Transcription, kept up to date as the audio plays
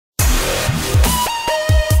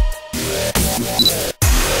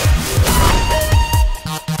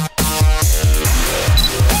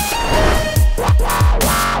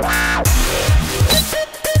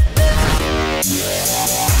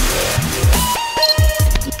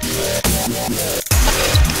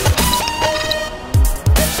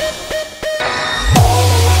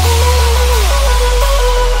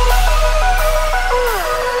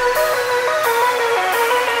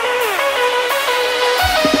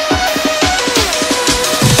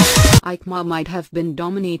EICMA might have been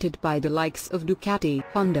dominated by the likes of Ducati,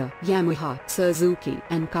 Honda, Yamaha, Suzuki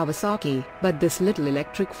and Kawasaki, but this little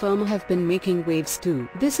electric firm have been making waves too.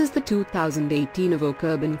 This is the 2018 Evoke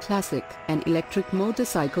Urban Classic, an electric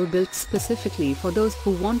motorcycle built specifically for those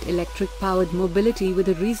who want electric-powered mobility with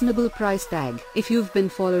a reasonable price tag. If you've been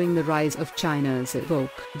following the rise of China's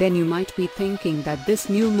Evoke, then you might be thinking that this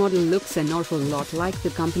new model looks an awful lot like the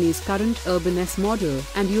company's current Urban S model,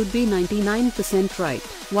 and you'd be 99% right.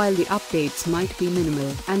 While the updates might be minimal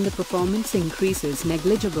and the performance increases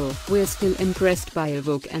negligible, we're still impressed by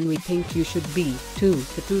Evoke and we think you should be too.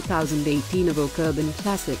 The 2018 Evoke Urban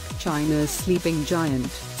Classic, China's sleeping giant.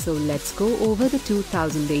 So let's go over the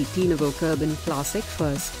 2018 Evoke Urban Classic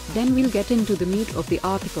first, then we'll get into the meat of the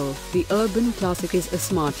article. The Urban Classic is a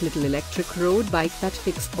smart little electric road bike that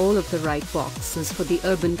ticks all of the right boxes for the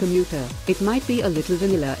urban commuter. It might be a little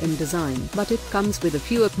vanilla in design, but it comes with a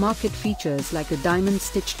few upmarket features like a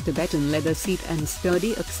diamond-stitched Tibetan leather seat and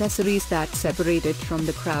sturdy accessories that separate it from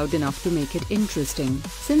the crowd enough to make it interesting.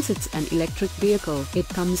 Since it's an electric vehicle, it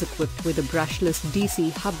comes equipped with a brushless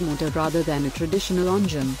DC hub motor rather than a traditional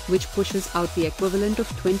engine, which pushes out the equivalent of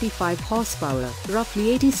 25 horsepower,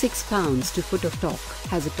 roughly 86 pounds-to-foot of torque,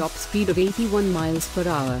 has a top speed of 81 miles per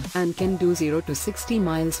hour, and can do 0 to 60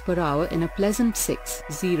 miles per hour in a pleasant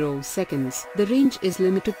 6.0 seconds. The range is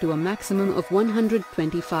limited to a maximum of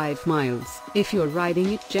 125 miles, if you're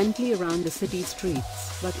riding it gently around the city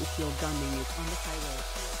streets, but if you're gunning it on the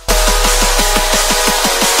highway.